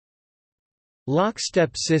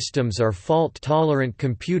Lockstep systems are fault-tolerant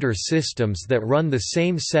computer systems that run the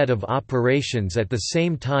same set of operations at the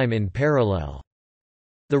same time in parallel.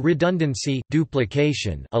 The redundancy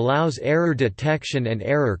duplication allows error detection and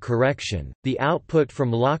error correction. The output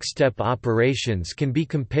from lockstep operations can be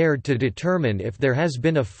compared to determine if there has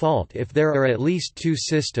been a fault if there are at least two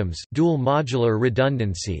systems, dual modular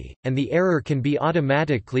redundancy, and the error can be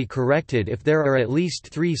automatically corrected if there are at least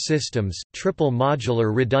three systems, triple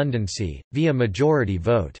modular redundancy, via majority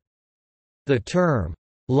vote. The term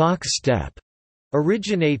lockstep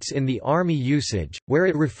originates in the Army usage, where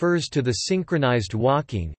it refers to the synchronized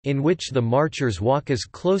walking, in which the marchers walk as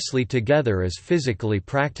closely together as physically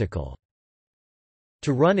practical.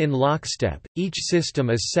 To run in lockstep, each system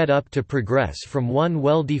is set up to progress from one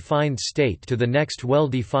well-defined state to the next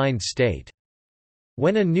well-defined state.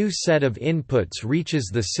 When a new set of inputs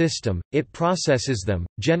reaches the system, it processes them,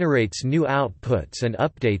 generates new outputs and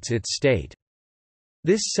updates its state.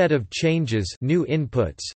 This set of changes, new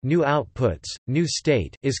inputs, new outputs, new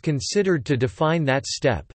state, is considered to define that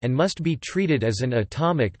step, and must be treated as an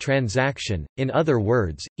atomic transaction. In other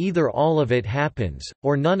words, either all of it happens,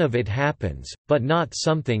 or none of it happens, but not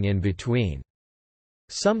something in between.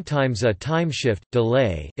 Sometimes a timeshift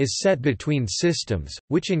delay is set between systems,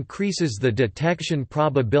 which increases the detection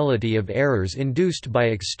probability of errors induced by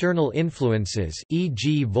external influences,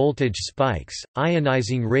 e.g. voltage spikes,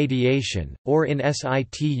 ionizing radiation, or in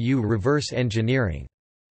situ reverse engineering.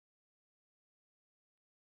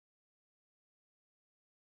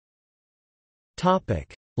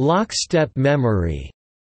 Lockstep memory.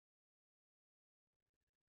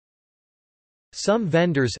 Some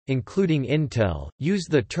vendors, including Intel, use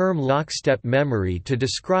the term lockstep memory to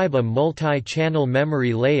describe a multi-channel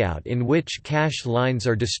memory layout in which cache lines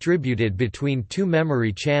are distributed between two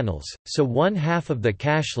memory channels, so one half of the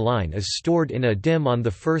cache line is stored in a DIMM on the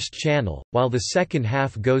first channel, while the second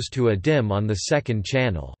half goes to a DIMM on the second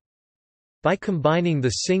channel. By combining the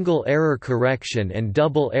single error correction and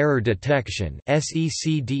double error detection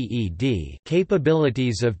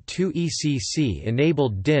capabilities of two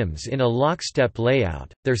ECC-enabled DIMMs in a lockstep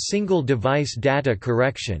layout, their single device data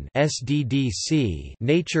correction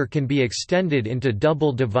nature can be extended into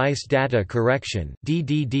double device data correction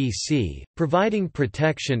providing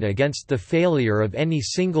protection against the failure of any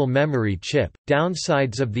single memory chip.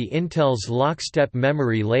 Downsides of the Intel's lockstep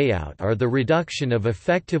memory layout are the reduction of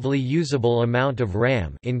effectively usable amount of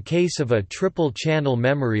RAM in case of a triple-channel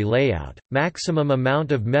memory layout. Maximum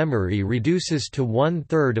amount of memory reduces to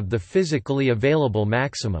 1/3 of the physically available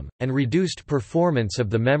maximum, and reduced performance of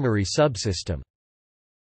the memory subsystem.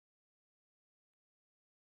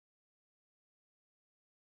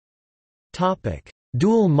 Topic: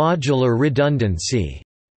 Dual modular redundancy.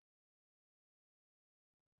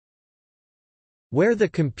 Where the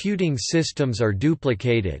computing systems are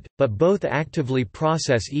duplicated, but both actively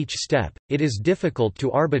process each step, it is difficult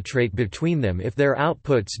to arbitrate between them if their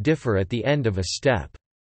outputs differ at the end of a step.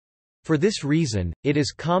 For this reason, it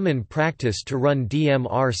is common practice to run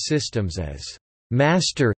DMR systems as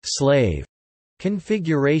master-slave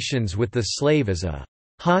configurations with the slave as a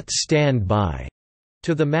hot standby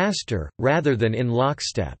to the master, rather than in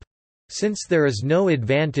lockstep. Since there is no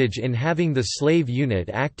advantage in having the slave unit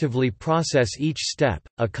actively process each step,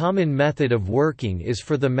 a common method of working is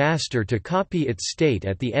for the master to copy its state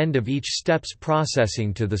at the end of each step's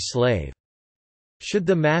processing to the slave. Should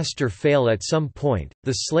the master fail at some point,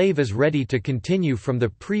 the slave is ready to continue from the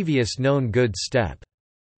previous known good step.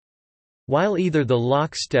 While either the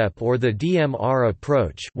lockstep or the DMR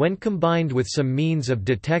approach, when combined with some means of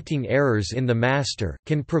detecting errors in the master,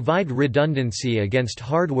 can provide redundancy against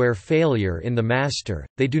hardware failure in the master,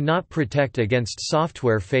 they do not protect against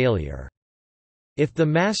software failure. If the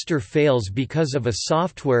master fails because of a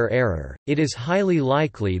software error, it is highly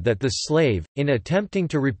likely that the slave, in attempting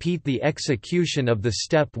to repeat the execution of the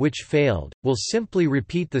step which failed, will simply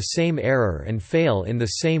repeat the same error and fail in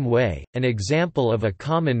the same way, an example of a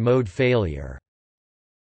common mode failure.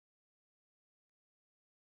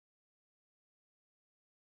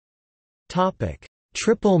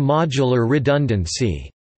 Triple modular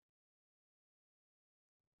redundancy.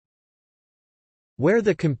 Where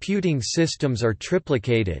the computing systems are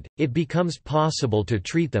triplicated, it becomes possible to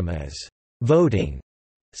treat them as voting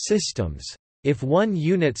systems. If one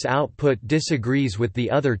unit's output disagrees with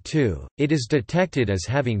the other two, it is detected as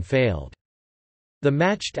having failed. The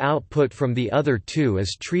matched output from the other two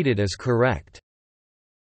is treated as correct.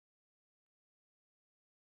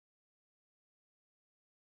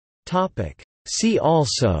 See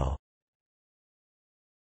also: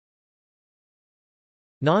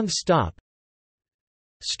 non-stop,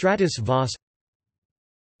 Stratus Voss,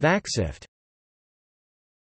 Vaxsift.